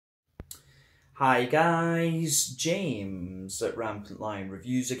Hi guys, James at Rampant Lion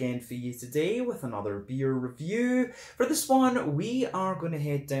Reviews again for you today with another beer review. For this one, we are going to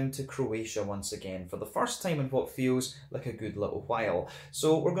head down to Croatia once again for the first time in what feels like a good little while.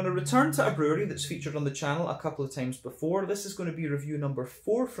 So we're going to return to a brewery that's featured on the channel a couple of times before. This is going to be review number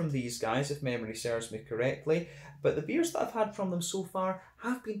 4 from these guys, if memory serves me correctly. But the beers that I've had from them so far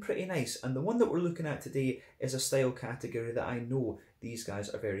have been pretty nice, and the one that we're looking at today is a style category that I know these guys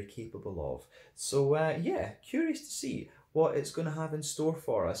are very capable of. So yeah, curious to see what it's going to have in store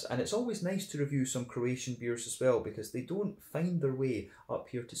for us. And it's always nice to review some Croatian beers as well, because they don't find their way up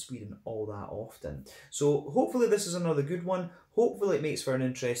here to Sweden all that often. So hopefully this is another good one. Hopefully it makes for an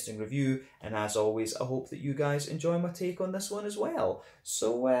interesting review, and as always I hope that you guys enjoy my take on this one as well.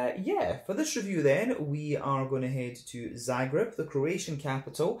 So yeah, for this review then we are going to head to Zagreb, the Croatian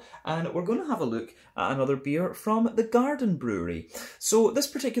capital, and we're going to have a look at another beer from the Garden Brewery. So this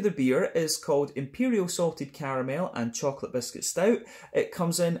particular beer is called Imperial Salted Caramel and Chocolate Biscuit Stout. It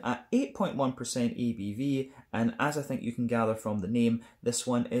comes in at 8.1% ABV, and as I think you can gather from the name, this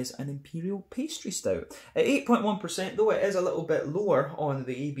one is an Imperial Pastry Stout. At 8.1% though, it is a little bit lower on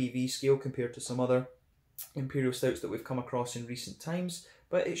the ABV scale compared to some other Imperial Stouts that we've come across in recent times,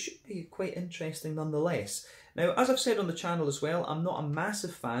 but it should be quite interesting nonetheless. Now, as I've said on the channel as well, I'm not a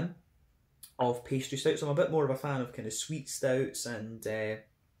massive fan of pastry stouts. I'm a bit more of a fan of kind of sweet stouts and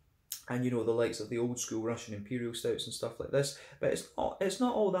you know, the likes of the old school Russian Imperial Stouts and stuff like this, but it's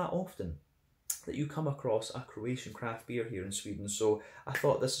not all that often that you come across a Croatian craft beer here in Sweden, so I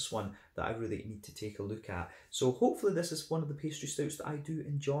thought this is one that I really need to take a look at. So hopefully this is one of the pastry stouts that I do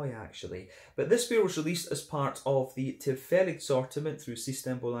enjoy actually. But this beer was released as part of the Tillfällig assortment through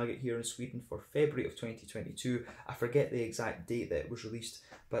Systembolaget here in Sweden for February of 2022. I forget the exact date that it was released,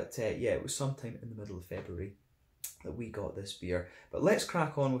 but yeah, it was sometime in the middle of February that we got this beer. But let's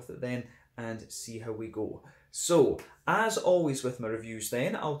crack on with it then and see how we go. So, as always with my reviews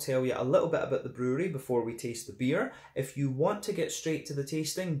then, I'll tell you a little bit about the brewery before we taste the beer. If you want to get straight to the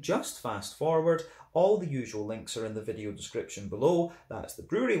tasting, just fast forward. All the usual links are in the video description below. That's the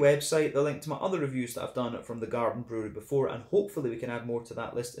brewery website, the link to my other reviews that I've done from the Garden Brewery before, and hopefully we can add more to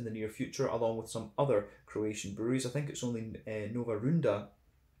that list in the near future, along with some other Croatian breweries. I think it's only Nova Runda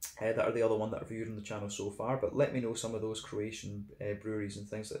that are the other one that I've reviewed on the channel so far, but let me know some of those Croatian breweries and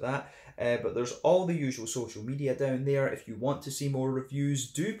things like that. But there's all the usual social media down there. If you want to see more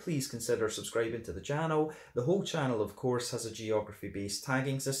reviews, do please consider subscribing to the channel. The whole channel, of course, has a geography-based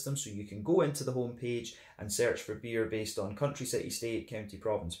tagging system, so you can go into the homepage and search for beer based on country, city, state, county,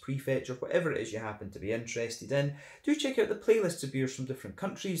 province, prefecture, whatever it is you happen to be interested in. Do check out the playlists of beers from different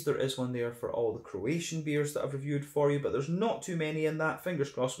countries. There is one there for all the Croatian beers that I've reviewed for you, but there's not too many in that.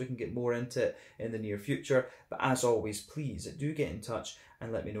 Fingers crossed we can get more into it in the near future. But as always, please do get in touch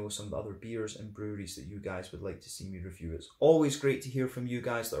and let me know some of the other beers and breweries that you guys would like to see me review. It's always great to hear from you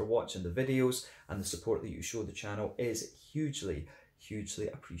guys that are watching the videos, and the support that you show the channel is hugely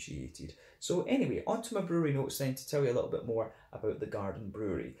appreciated. So anyway, on to my brewery notes then to tell you a little bit more about the Garden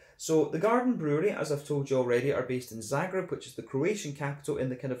Brewery. So the Garden Brewery, as I've told you already, are based in Zagreb, which is the Croatian capital in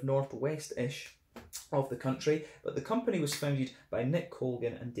the kind of northwest-ish of the country, but the company was founded by Nick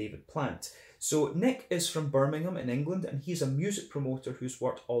Colgan and David Plant. So Nick is from Birmingham in England, and he's a music promoter who's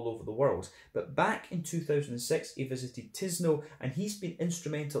worked all over the world. But back in 2006 he visited Tisno, and he's been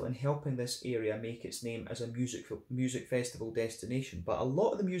instrumental in helping this area make its name as a music festival destination. But a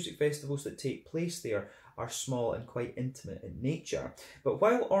lot of the music festivals that take place there are small and quite intimate in nature. But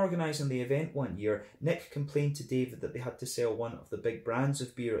while organising the event one year, Nick complained to David that they had to sell one of the big brands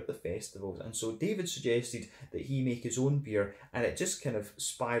of beer at the festivals, and so David suggested that he make his own beer, and it just kind of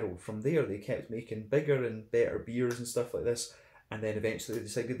spiralled from there. They kept making bigger and better beers and stuff like this, and then eventually they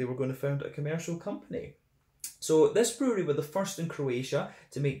decided they were going to found a commercial company. So this brewery were the first in Croatia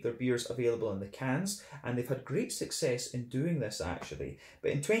to make their beers available in the cans, and they've had great success in doing this actually.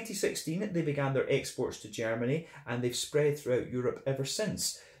 But in 2016 they began their exports to Germany, and they've spread throughout Europe ever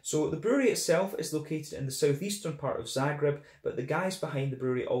since. So the brewery itself is located in the southeastern part of Zagreb, but the guys behind the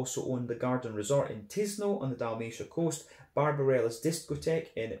brewery also own the Garden Resort in Tisno on the Dalmatia coast, Barbarella's Discotheque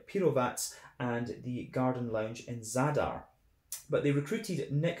in Pirovac, and the Garden Lounge in Zadar. But they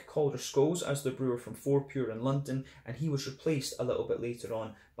recruited Nick Calder-Scholes as the brewer from Four Pure in London, and he was replaced a little bit later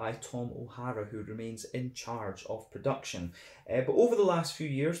on by Tom O'Hara, who remains in charge of production. But over the last few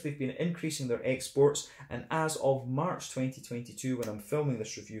years, they've been increasing their exports, and as of March 2022, when I'm filming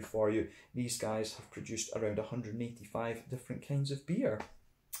this review for you, these guys have produced around 185 different kinds of beer.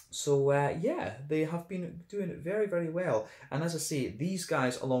 So yeah, they have been doing it very well. And as I say, these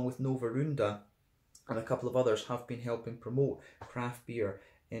guys, along with Nova Runda and a couple of others, have been helping promote craft beer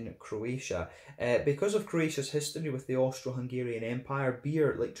in Croatia. Because of Croatia's history with the Austro-Hungarian Empire,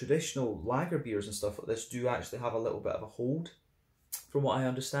 beer, like traditional lager beers and stuff like this, do actually have a little bit of a hold, from what I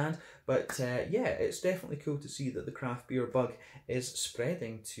understand. But yeah, it's definitely cool to see that the craft beer bug is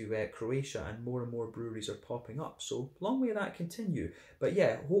spreading to Croatia, and more breweries are popping up. So long may that continue. But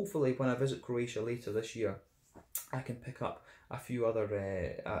yeah, hopefully when I visit Croatia later this year, I can pick up a few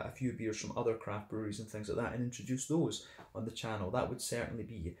beers from other craft breweries and things like that and introduce those on the channel. That would certainly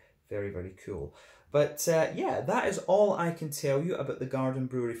be very cool. But yeah, that is all I can tell you about the Garden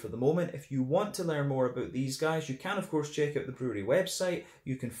Brewery for the moment. If you want to learn more about these guys, you can of course check out the brewery website.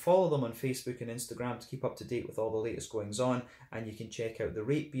 You can follow them on Facebook and Instagram to keep up to date with all the latest goings on, and you can check out the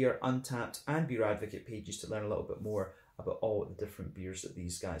Rate Beer, Untappd and Beer Advocate pages to learn a little bit more about all the different beers that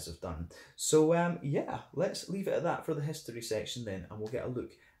these guys have done. So yeah, let's leave it at that for the history section then, and we'll get a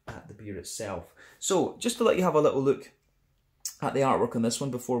look at the beer itself. So just to let you have a little look at the artwork on this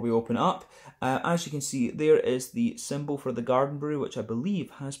one before we open it up, as you can see, there is the symbol for the Garden Brewery, which I believe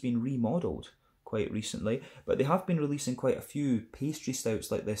has been remodeled quite recently, but they have been releasing quite a few pastry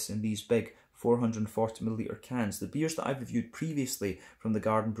stouts like this in these big 440ml cans. The beers that I've reviewed previously from the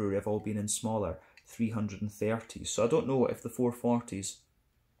Garden Brewery have all been in smaller 330s, so I don't know if the 440s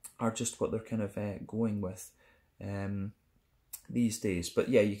are just what they're kind of going with these days. But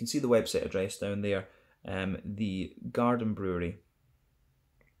yeah, you can see the website address down there, the Garden Brewery,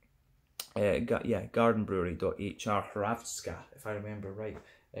 gardenbrewery.hr Hravska, if I remember right,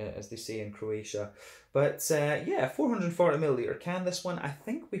 as they say in Croatia. But yeah, 440ml can. This one, I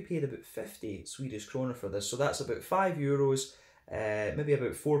think we paid about 50 Swedish kronor for this, so that's about €5, maybe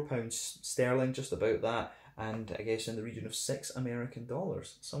about £4 sterling, just about that, and I guess in the region of $6 American,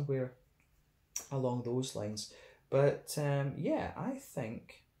 somewhere along those lines. But yeah, I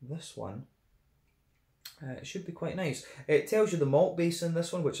think this one it should be quite nice. It tells you the malt base in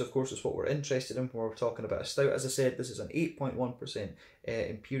this one, which of course is what we're interested in when we're talking about a stout. As I said, this is an 8.1%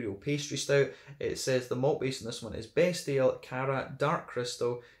 Imperial pastry stout. It says the malt base in this one is Best Ale, Cara, Dark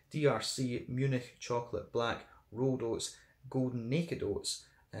Crystal, DRC, Munich Chocolate Black, Rolled Oats, Golden Naked Oats.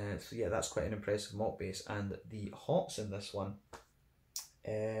 So yeah, that's quite an impressive malt base. And the hops in this one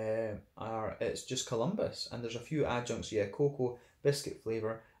it's just Columbus, and there's a few adjuncts, yeah, cocoa, biscuit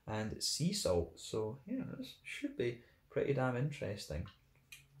flavour and sea salt. So yeah, this should be pretty damn interesting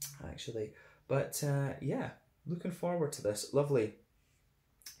actually. But yeah, looking forward to this. Lovely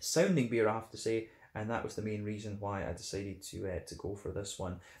sounding beer, I have to say, and that was the main reason why I decided to go for this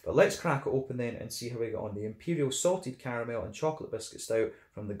one. But let's crack it open then and see how we get on. The Imperial Salted Caramel and Chocolate Biscuit Stout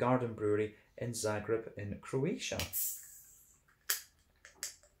from the Garden Brewery in Zagreb in Croatia.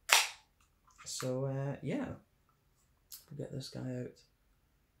 So yeah, we'll get this guy out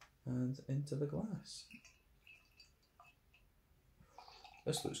and into the glass.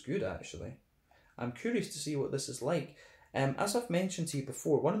 This looks good actually. I'm curious to see what this is like. As I've mentioned to you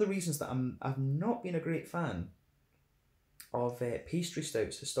before, one of the reasons that I've not been a great fan of pastry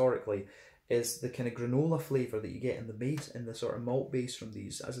stouts historically is the kind of granola flavour that you get in the base, in the sort of malt base from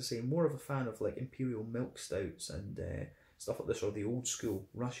these. As I say, more of a fan of like Imperial milk stouts and stuff like this, or the old school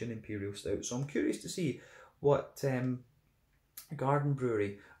Russian Imperial stout. So I'm curious to see what Garden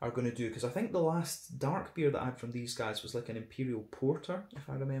Brewery are going to do, because I think the last dark beer that I had from these guys was like an Imperial Porter, if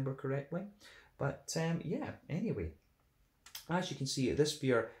I remember correctly. But yeah, anyway, as you can see, this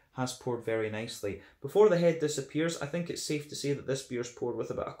beer has poured very nicely. Before the head disappears, I think it's safe to say that this beer is poured with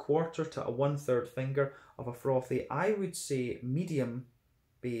about 1/4 to a 1/3 finger of a frothy, I would say medium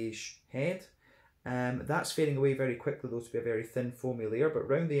beige head. That's fading away very quickly though to be a very thin foamy layer, but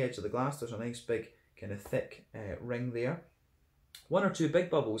round the edge of the glass there's a nice big kind of thick ring there. 1 or 2 big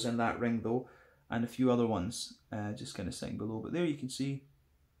bubbles in that ring though, and a few other ones just kind of sitting below, but there you can see,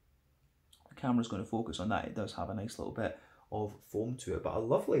 the camera's going to focus on that, it does have a nice little bit of foam to it, but a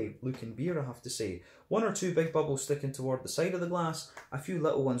lovely looking beer, I have to say. 1 or 2 big bubbles sticking toward the side of the glass, a few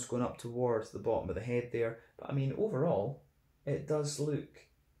little ones going up towards the bottom of the head there, but I mean overall it does look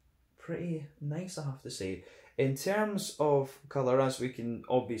pretty nice, I have to say. In terms of colour, as we can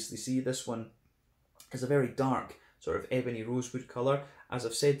obviously see, this one is a very dark sort of ebony rosewood colour. As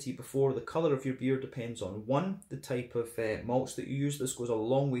I've said to you before, the colour of your beer depends on, 1, the type of malts that you use. This goes a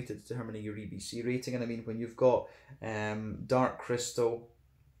long way to determining your EBC rating, and I mean when you've got dark crystal,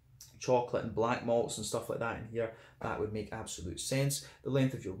 chocolate and black malts and stuff like that in here, that would make absolute sense. The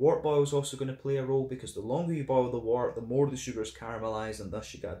length of your wort boil is also going to play a role, because the longer you boil the wort, the more the sugar is caramelised, and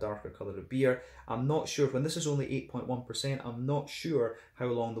thus you get a darker colour of beer. I'm not sure, when this is only 8.1%, I'm not sure how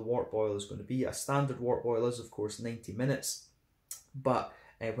long the wort boil is going to be. A standard wort boil is of course 90 minutes, but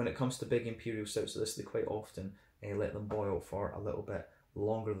when it comes to big Imperial stouts like this, they quite often let them boil for a little bit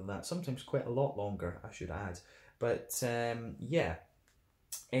longer than that, sometimes quite a lot longer, I should add. But yeah,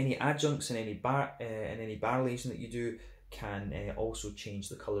 any adjuncts and any barrel aging that you do can also change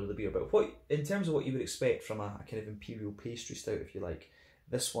the colour of the beer. But what, in terms of what you would expect from a kind of imperial pastry stout, if you like,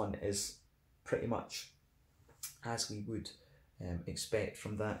 this one is pretty much as we would expect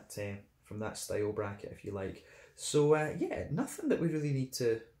from that style bracket, if you like. So yeah, nothing else we really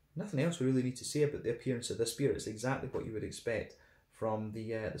need to say about the appearance of this beer. It's exactly what you would expect from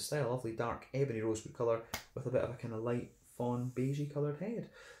the style. Lovely dark ebony rosewood colour with a bit of a kind of light fawn beigey coloured head.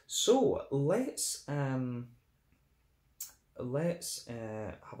 So let's have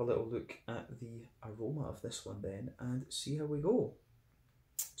a little look at the aroma of this one then and see how we go.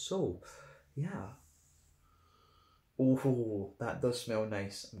 So yeah, oh, that does smell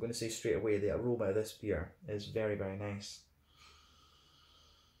nice. I'm going to say straight away the aroma of this beer is very, very nice.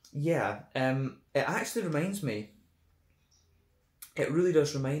 Yeah, it actually reminds me, it really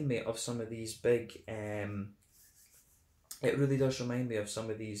does remind me of some of these big kind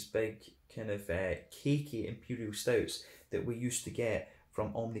of cakey imperial stouts that we used to get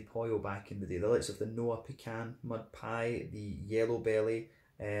from Omnipollo back in the day. The likes of the Noah Pecan Mud Pie, the Yellow Belly,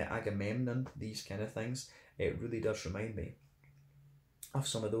 Agamemnon, these kind of things. It really does remind me of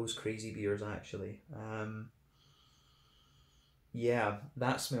some of those crazy beers, actually. Yeah,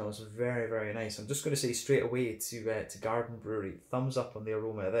 that smells very, very nice. I'm just going to say straight away to Garden Brewery, thumbs up on the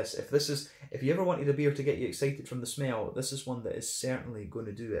aroma of this. If you ever wanted a beer to get you excited from the smell, this is one that is certainly going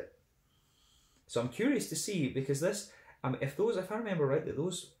to do it. So I'm curious to see, because this, if I remember rightly,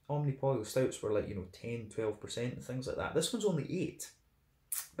 those Omnipollo stouts were like, 10, 12% and things like that. This one's only 8,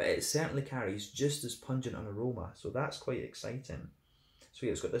 but it certainly carries just as pungent an aroma, so that's quite exciting. So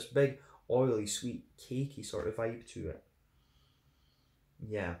yeah, it's got this big, oily, sweet, cakey sort of vibe to it.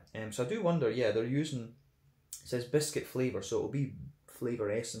 Yeah, so I do wonder, yeah, they're using, it says biscuit flavour, so it'll be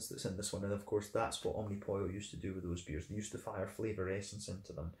flavour essence that's in this one, and of course that's what Omnipollo used to do with those beers. They used to fire flavour essence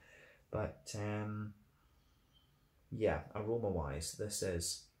into them. But yeah, aroma-wise, this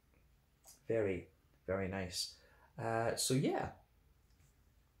is very, very nice. So yeah,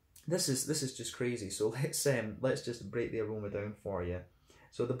 this is just crazy. So let's just break the aroma down for you.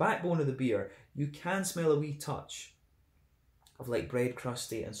 So the backbone of the beer, you can smell a wee touch of like bread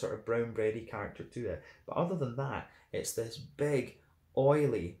crusty and sort of brown bready character to it. But other than that, it's this big,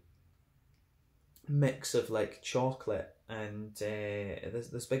 oily mix of like chocolate and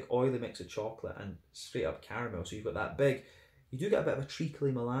this big oily mix of chocolate and straight up caramel. So you've got that big, you do get a bit of a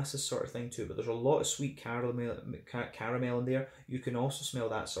treacly molasses sort of thing to it, but there's a lot of sweet caramel in there. You can also smell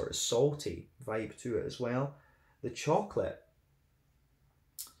that sort of salty vibe to it as well. The chocolate,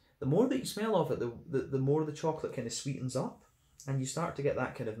 the more that you smell of it, the more the chocolate kind of sweetens up, and you start to get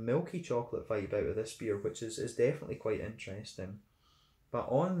that kind of milky chocolate vibe out of this beer, which is definitely quite interesting. But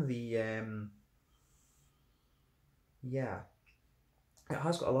on the yeah, it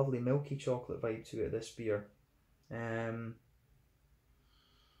has got a lovely milky chocolate vibe to it, this beer.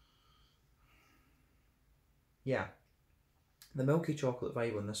 Yeah, the milky chocolate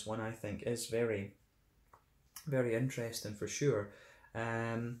vibe on this one, I think, is very, very interesting for sure.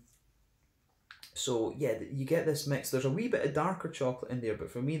 So yeah, you get this mix. There's a wee bit of darker chocolate in there, but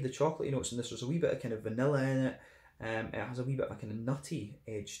for me, the chocolatey notes in this, there's a wee bit of kind of vanilla in it. It has a wee bit of a kind of nutty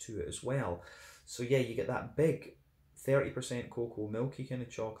edge to it as well. So yeah, you get that big 30% cocoa milky kind of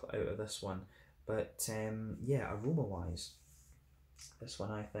chocolate out of this one. But yeah, aroma wise, this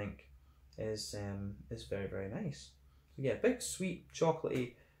one I think is very, very nice. So yeah, big sweet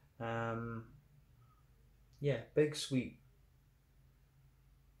chocolatey, yeah, big sweet,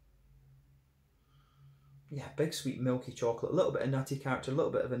 yeah, big sweet milky chocolate, a little bit of nutty character, a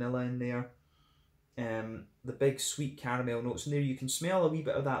little bit of vanilla in there. The big sweet caramel notes in there. You can smell a wee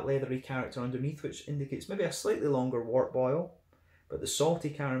bit of that leathery character underneath, which indicates maybe a slightly longer wort boil, but the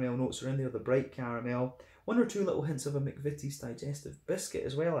salty caramel notes are in there, the bright caramel. One or two little hints of a McVitie's digestive biscuit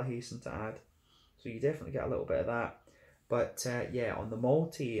as well, I hasten to add. So you definitely get a little bit of that. But yeah, on the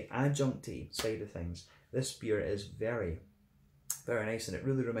malty, adjuncty side of things, this beer is very, very nice, and it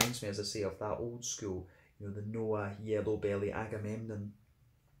really reminds me, as I say, of that old school, the Noah, Yellow Belly, Agamemnon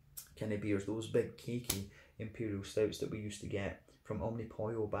kind of beers, those big cakey imperial stouts that we used to get from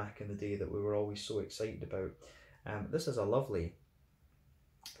Omnipollo back in the day that we were always so excited about. This is a lovely,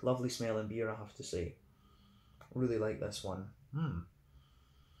 lovely smelling beer, I have to say. Really like this one.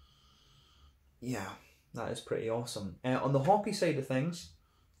 Yeah, that is pretty awesome. On the hoppy side of things,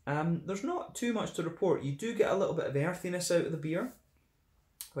 there's not too much to report. You do get a little bit of earthiness out of the beer,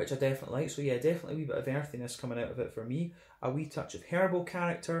 which I definitely like. So yeah, definitely a wee bit of earthiness coming out of it for me. A wee touch of herbal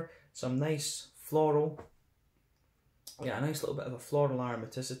character, some nice floral yeah, a nice little bit of a floral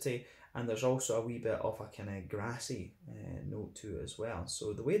aromaticity, and there's also a wee bit of a kind of grassy note to it as well.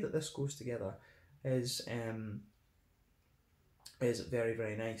 So the way that this goes together is very,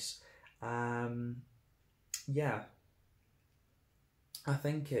 very nice. Yeah, I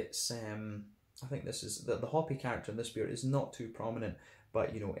think it's I think this is the hoppy character in this beer is not too prominent,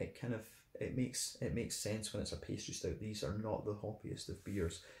 but you know, it makes sense when it's a pastry stout. These are not the hoppiest of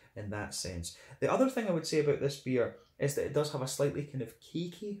beers in that sense. The other thing I would say about this beer is that it does have a slightly kind of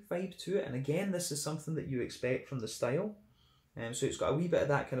cakey vibe to it, and again, this is something that you expect from the style. So it's got a wee bit of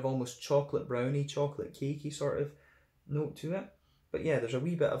that kind of almost chocolate brownie, chocolate cakey sort of note to it. But yeah, there's a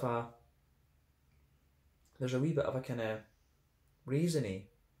wee bit of a kind of raisiny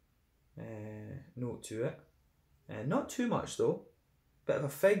note to it. Not too much though. Bit of a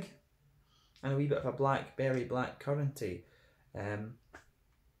fig and a wee bit of a blackberry, blackcurranty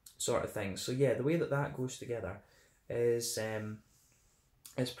sort of thing. So yeah, the way that goes together is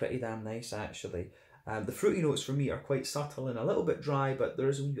pretty damn nice actually. The fruity notes for me are quite subtle and a little bit dry, but there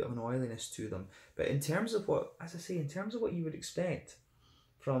is a wee bit of an oiliness to them. But in terms of what, as I say, in terms of what you would expect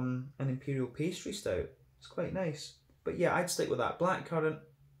from an Imperial pastry stout, it's quite nice. But yeah, I'd stick with that. Blackcurrant,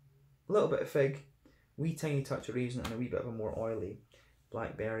 a little bit of fig, wee tiny touch of raisin, and a wee bit of a more oily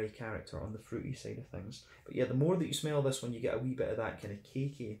blackberry character on the fruity side of things. But yeah, the more that you smell this one, you get a wee bit of that kind of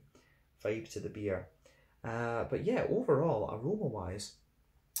cakey vibe to the beer. But yeah, overall, aroma-wise,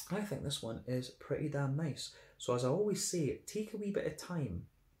 I think this one is pretty damn nice. So as I always say, take a wee bit of time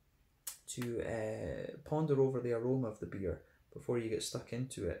to ponder over the aroma of the beer before you get stuck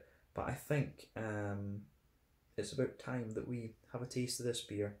into it. But I think it's about time that we have a taste of this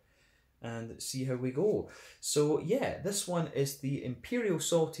beer and see how we go. So yeah, this one is the Imperial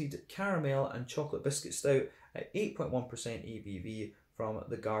Salted Caramel and Chocolate Biscuit Stout at 8.1% ABV from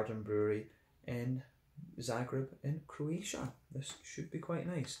the Garden Brewery in Zagreb in Croatia. This should be quite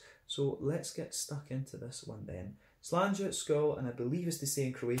nice. So let's get stuck into this one then. Slanja, skål, and I believe it's to say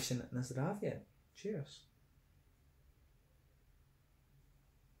in Croatian, na zdravje. Cheers.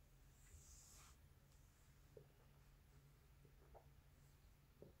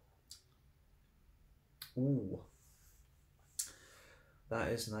 Ooh, that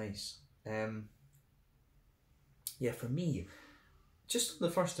is nice. Yeah, for me, just on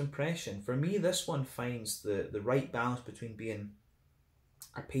the first impression, for me this one finds the right balance between being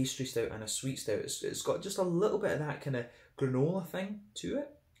a pastry stout and a sweet stout. It's got just a little bit of that kind of granola thing to it,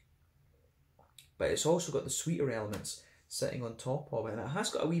 but it's also got the sweeter elements sitting on top of it, and it has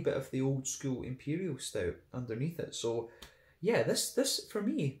got a wee bit of the old school Imperial stout underneath it. So yeah, this for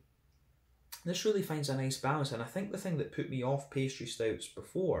me, this really finds a nice balance. And I think the thing that put me off pastry stouts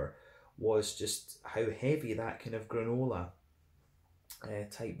before was just how heavy that kind of granola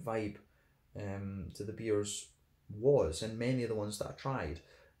type vibe to the beers was in many of the ones that I tried.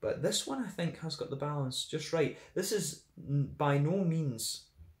 But this one I think has got the balance just right. This is by no means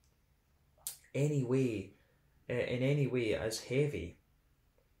in any way as heavy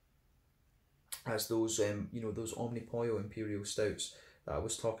as those you know, those Omnipollo Imperial stouts that I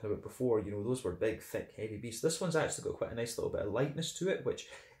was talking about before. You know, those were big, thick, heavy beasts. This one's actually got quite a nice little bit of lightness to it, which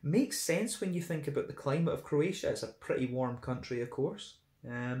makes sense when you think about the climate of Croatia. It's a pretty warm country, of course.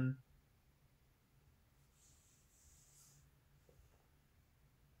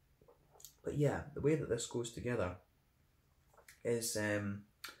 But yeah, the way that this goes together is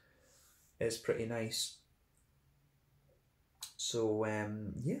pretty nice. So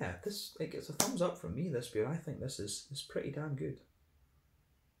yeah, it gets a thumbs up from me, this beer. I think this is pretty damn good.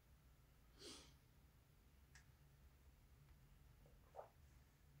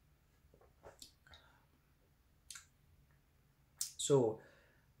 So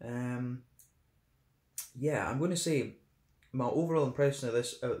yeah, I'm going to say my overall impression of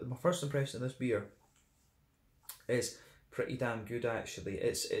this, my first impression of this beer is pretty damn good actually.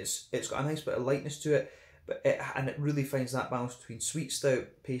 It's got a nice bit of lightness to it, but it really finds that balance between sweet stout,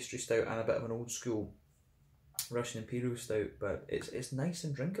 pastry stout, and a bit of an old school Russian Imperial stout. But it's nice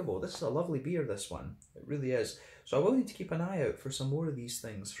and drinkable. This is a lovely beer, this one. It really is. So I will need to keep an eye out for some more of these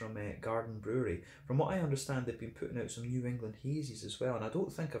things from Garden Brewery. From what I understand, they've been putting out some New England hazies as well, and I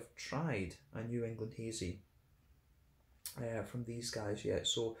don't think I've tried a New England hazy from these guys yet.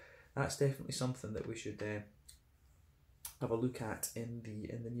 So that's definitely something that we should have a look at in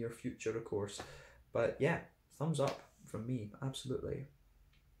the near future, of course. But yeah, thumbs up from me, absolutely.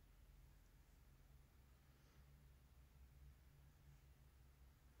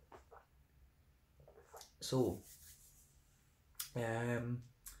 So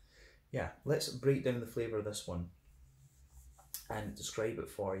yeah, let's break down the flavour of this one and describe it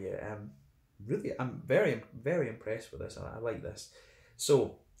for you. really, I'm very impressed with this. I like this.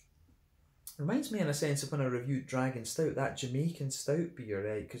 So, reminds me in a sense of when I reviewed Dragon Stout, that Jamaican stout beer,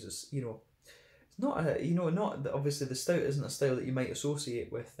 right? Because it's, it's not a, not obviously the stout isn't a style that you might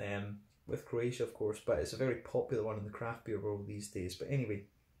associate with Croatia, of course, but it's a very popular one in the craft beer world these days. But anyway,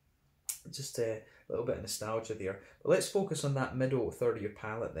 just a little bit of nostalgia there. But let's focus on that middle third of your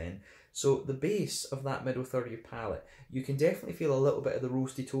palate then. So the base of that middle third of your palate, you can definitely feel a little bit of the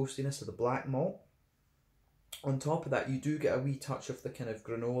roasty toastiness of the black malt. On top of that, you do get a wee touch of the kind of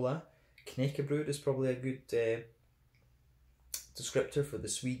granola. Knäckebröd is probably a good descriptor for the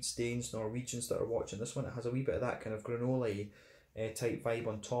Swedes, Danes, Norwegians that are watching this one. It has a wee bit of that kind of granola type vibe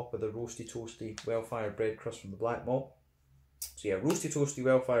on top of the roasty toasty well-fired bread crust from the black malt. So yeah, roasty toasty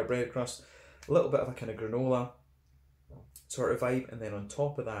well-fired bread crust, a little bit of a kind of granola sort of vibe, and then on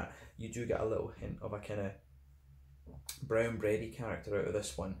top of that you do get a little hint of a kind of brown bready character out of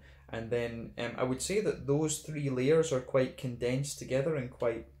this one. And then I would say that those three layers are quite condensed together and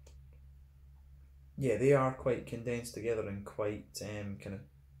quite, yeah, they are quite condensed together and quite kind of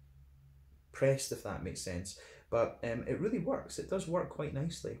pressed, if that makes sense. But it really works. It does work quite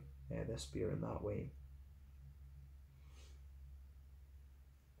nicely, this beer, in that way.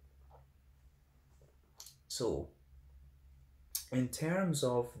 So, in terms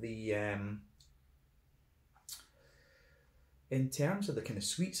of the kind of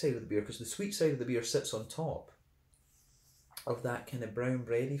sweet side of the beer, because the sweet side of the beer sits on top of that kind of brown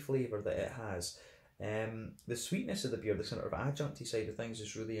bready flavour that it has. The sweetness of the beer, the sort of adjuncty side of things,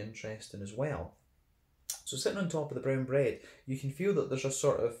 is really interesting as well. So sitting on top of the brown bread, you can feel that there's a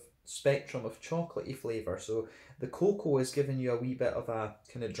sort of spectrum of chocolatey flavour. So the cocoa is giving you a wee bit of a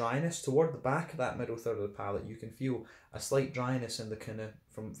kind of dryness toward the back of that middle third of the palate. You can feel a slight dryness in the kind of,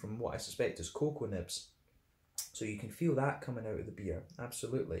 from what I suspect is cocoa nibs. So you can feel that coming out of the beer,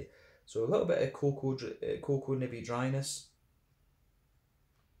 absolutely. So a little bit of cocoa nibby dryness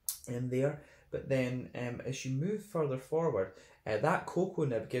in there. But then as you move further forward, that cocoa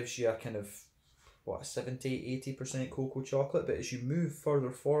nib gives you a kind of, what, 70-80% cocoa chocolate. But as you move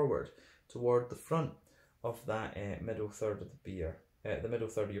further forward toward the front of that middle third of the beer, the middle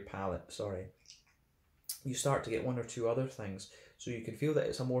third of your palate, sorry, you start to get one or two other things. So you can feel that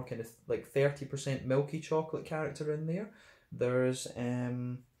it's a more kind of like 30% milky chocolate character in there. There's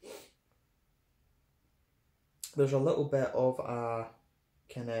a little bit of a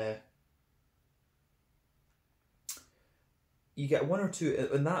kind of, you get one or two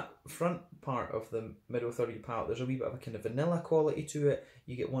in that front part of the middle third of your palate. There's a wee bit of a kind of vanilla quality to it.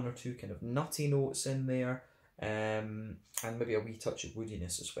 You get one or two kind of nutty notes in there, and maybe a wee touch of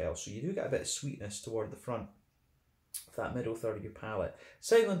woodiness as well. So you do get a bit of sweetness toward the front of that middle third of your palate.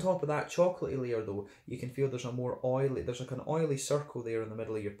 Sitting on top of that chocolatey layer though, you can feel there's a more oily, there's like an oily circle there in the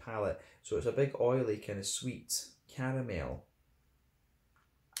middle of your palate. So it's a big oily kind of sweet caramel.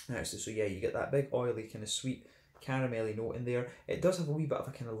 Actually, so yeah, you get that big oily kind of sweet caramelly note in there. It does have a wee bit of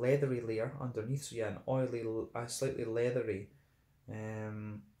a kind of leathery layer underneath, so yeah, an oily, a slightly leathery,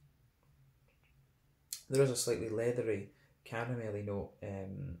 there is a slightly leathery caramelly note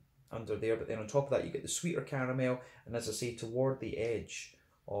under there, but then on top of that you get the sweeter caramel, and as I say, toward the edge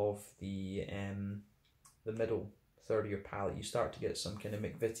of the middle third of your palate, you start to get some kind of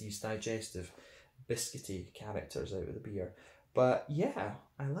McVitie's digestive biscuity characters out of the beer. But yeah,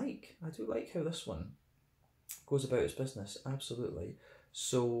 I do like how this one goes about its business, absolutely.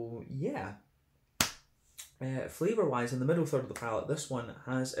 So yeah, flavour wise, in the middle third of the palate, this one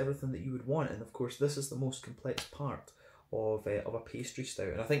has everything that you would want, and of course this is the most complex part of a pastry stout,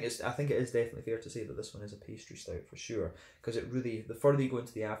 and I think it is definitely fair to say that this one is a pastry stout for sure, because it really, the further you go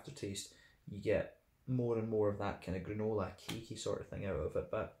into the aftertaste, you get more and more of that kind of granola cakey sort of thing out of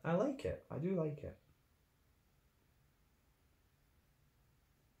it. But I like it, I do like it.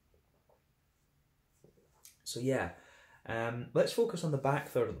 So yeah, let's focus on the back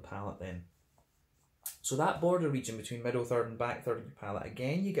third of the palate then. So that border region between middle third and back third of your palate,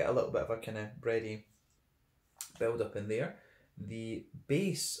 again you get a little bit of a kind of bready build up in there. The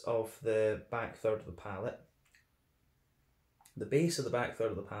base of the back third of the palate, the base of the back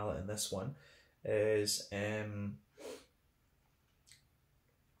third of the palate in this one is a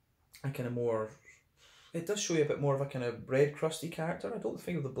kind of more, it does show you a bit more of a kind of bread crusty character. I don't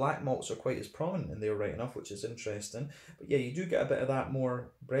think the black malts are quite as prominent in there right enough, which is interesting. But yeah, you do get a bit of that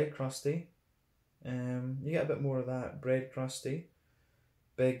more bread crusty. You get a bit more of that bread crusty,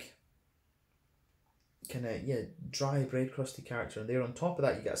 big, kind of, yeah, dry bread crusty character in there. On top of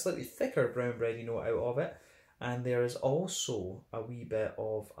that, you get a slightly thicker brown bready note out of it. And there is also a wee bit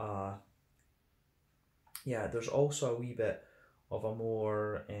of a, yeah, there's also a wee bit of a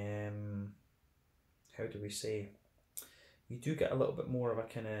more, how do we say, you do get a little bit more of a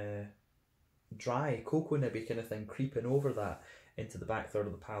kind of dry cocoa nibby kind of thing creeping over that into the back third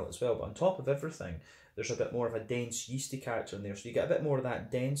of the palate as well. But on top of everything, there's a bit more of a dense yeasty character in there, so you get a bit more of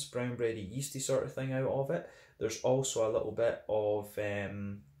that dense brown bready yeasty sort of thing out of it. There's also a little bit of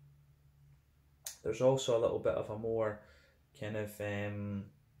a more kind of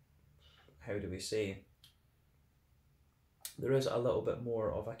how do we say, there is a little bit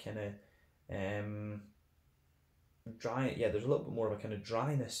more of a kind of dry, yeah, there's a little bit more of a kind of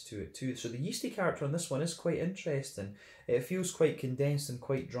dryness to it too. So the yeasty character on this one is quite interesting. It feels quite condensed and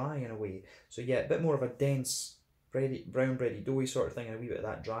quite dry in a way. So yeah, a bit more of a dense bready, brown bready doughy sort of thing, and a wee bit of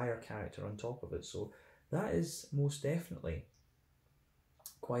that drier character on top of it. So that is most definitely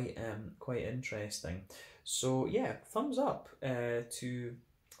quite interesting. So yeah, thumbs up to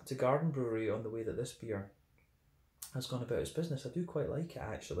Garden Brewery on the way that this beer has gone about its business. I do quite like it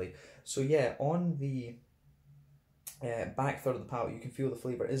actually. So yeah, on the back third of the palate, you can feel the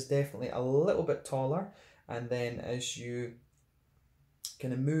flavour is definitely a little bit taller, and then as you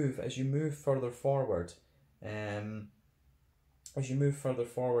kind of move, as you move further forward in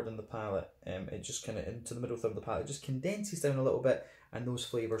the palate, it just kind of into the middle third of the palate, it just condenses down a little bit, and those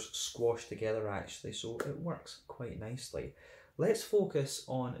flavours squash together actually, so it works quite nicely. Let's focus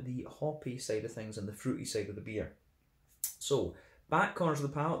on the hoppy side of things and the fruity side of the beer. So back corners of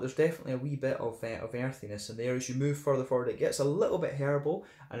the palate, there's definitely a wee bit of earthiness in there. As you move further forward, it gets a little bit herbal,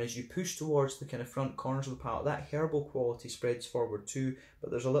 and as you push towards the kind of front corners of the palate, that herbal quality spreads forward too,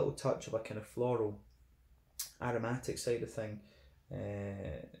 but there's a little touch of a kind of floral, aromatic side of things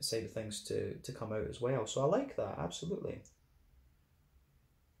to come out as well. So I like that, absolutely.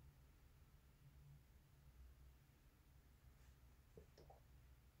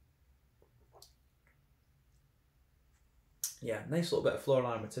 Yeah, nice little bit of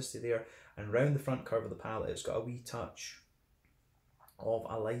floral aromaticity there, and round the front curve of the palate, it's got a wee touch of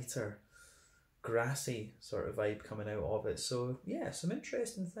a lighter, grassy sort of vibe coming out of it. So yeah, some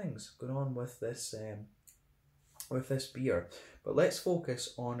interesting things going on with this beer. But let's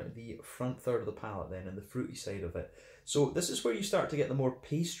focus on the front third of the palate then, and the fruity side of it. So this is where you start to get the more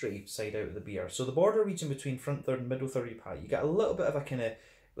pastry side out of the beer. So the border region between front third and middle third of your palate, you get a little bit of a kind of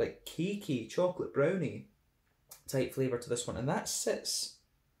like cakey, chocolate brownie type flavour to this one, and that sits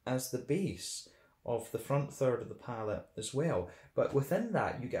as the base of the front third of the palate as well. But within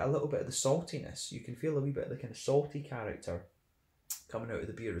that, you get a little bit of the saltiness. You can feel a wee bit of the kind of salty character coming out of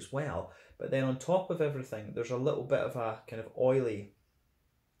the beer as well. But then on top of everything, there's a little bit of a kind of oily,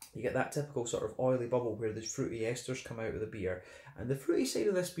 you get that typical sort of oily bubble where the fruity esters come out of the beer. And the fruity side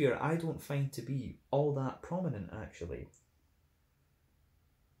of this beer I don't find to be all that prominent actually.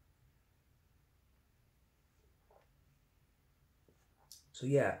 So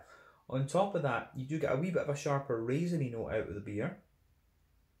yeah, on top of that, you do get a wee bit of a sharper raisiny note out of the beer.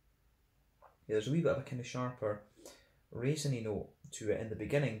 Yeah, there's a wee bit of a kind of sharper raisiny note to it in the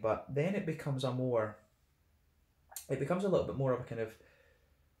beginning, but then it becomes a little bit more of a kind of,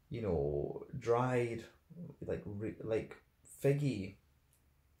 you know, dried, like figgy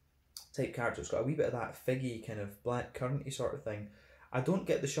type character. It's got a wee bit of that figgy kind of black curranty sort of thing. I don't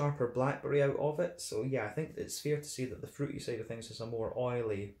get the sharper blackberry out of it, so yeah, I think it's fair to say that the fruity side of things is a more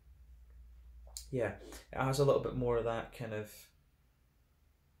oily, yeah, it has a little bit more of that kind of,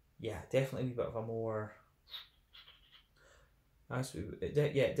 yeah, definitely a wee bit of a more, it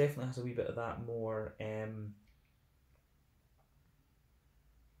definitely has a wee bit of that more,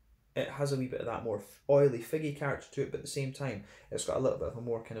 it has a wee bit of that more oily, figgy character to it, but at the same time, it's got a little bit of a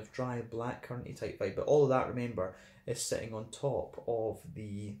more kind of dry, black curranty type vibe. But all of that, remember, is sitting on top of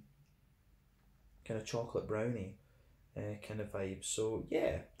the kind of chocolate brownie kind of vibe. So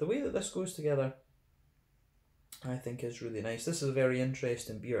yeah, the way that this goes together, I think is really nice. This is a very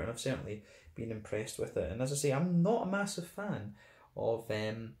interesting beer, and I've certainly been impressed with it. And as I say, I'm not a massive fan of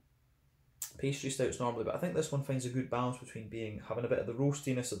pastry stouts normally, but I think this one finds a good balance between having a bit of the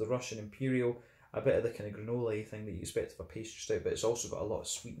roastiness of the Russian Imperial, a bit of the kind of granola thing that you expect of a pastry stout, but it's also got a lot of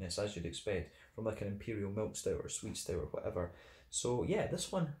sweetness, as you'd expect from like an Imperial milk stout or sweet stout or whatever. So yeah,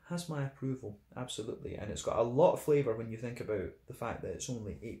 this one has my approval, absolutely, and it's got a lot of flavour when you think about the fact that it's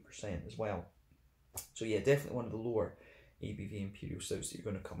only 8% as well. So yeah, definitely one of the lower ABV Imperial stouts that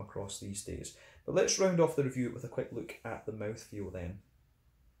you're going to come across these days. But let's round off the review with a quick look at the mouthfeel then.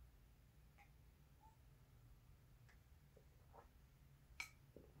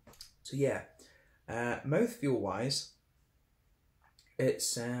 So yeah, mouthfeel wise,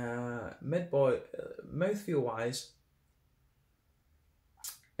 it's mouthfeel wise,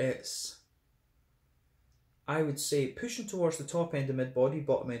 it's I would say pushing towards the top end of mid-body,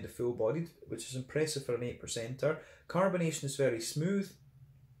 bottom end of full-bodied, which is impressive for an 8%er. Carbonation is very smooth.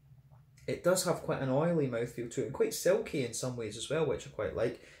 It does have quite an oily mouthfeel to it, and quite silky in some ways as well, which I quite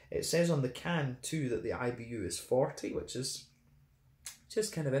like. It says on the can too that the IBU is 40, which is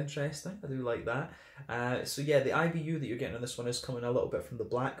just kind of interesting. I do like that. So yeah, the IBU that you're getting on this one is coming a little bit from the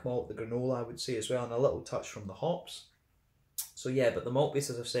black malt, the granola I would say as well, and a little touch from the hops. So yeah, but the malt base,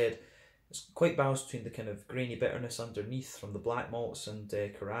 as I've said, it's quite balanced between the kind of grainy bitterness underneath from the black malts and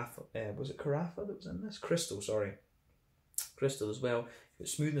Carafa. Was it Carafa that was in this? Crystal, sorry. Crystal as well. You've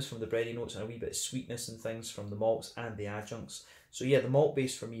got smoothness from the bready notes and a wee bit of sweetness and things from the malts and the adjuncts. So yeah, the malt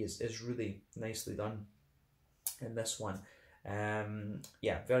base for me is really nicely done in this one.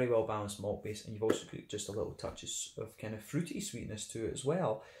 Yeah, very well balanced malt base, and you've also got just a little touches of kind of fruity sweetness to it as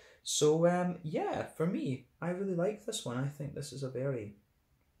well. So yeah, for me, I really like this one. I think this is a very,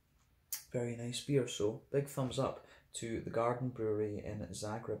 very nice beer. So big thumbs up to the Garden Brewery in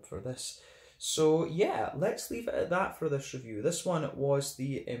Zagreb for this. So yeah, let's leave it at that for this review. This one was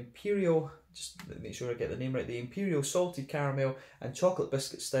the Imperial, just make sure I get the name right, the Imperial Salted Caramel and Chocolate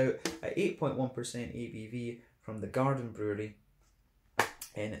Biscuit Stout at 8.1% ABV from the Garden Brewery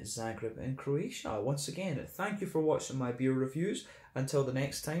in Zagreb in Croatia. Once again, thank you for watching my beer reviews. Until the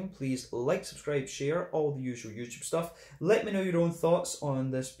next time, please like, subscribe, share, all the usual YouTube stuff. Let me know your own thoughts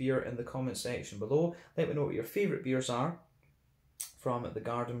on this beer in the comment section below. Let me know what your favourite beers are from the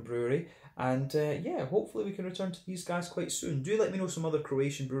Garden Brewery. And yeah, hopefully we can return to these guys quite soon. Do let me know some other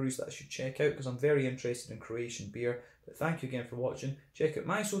Croatian breweries that I should check out, because I'm very interested in Croatian beer. But thank you again for watching. Check out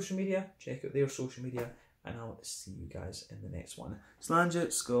my social media, check out their social media, and I'll see you guys in the next one. Slanja,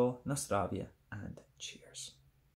 skål, nazdravje, and cheers.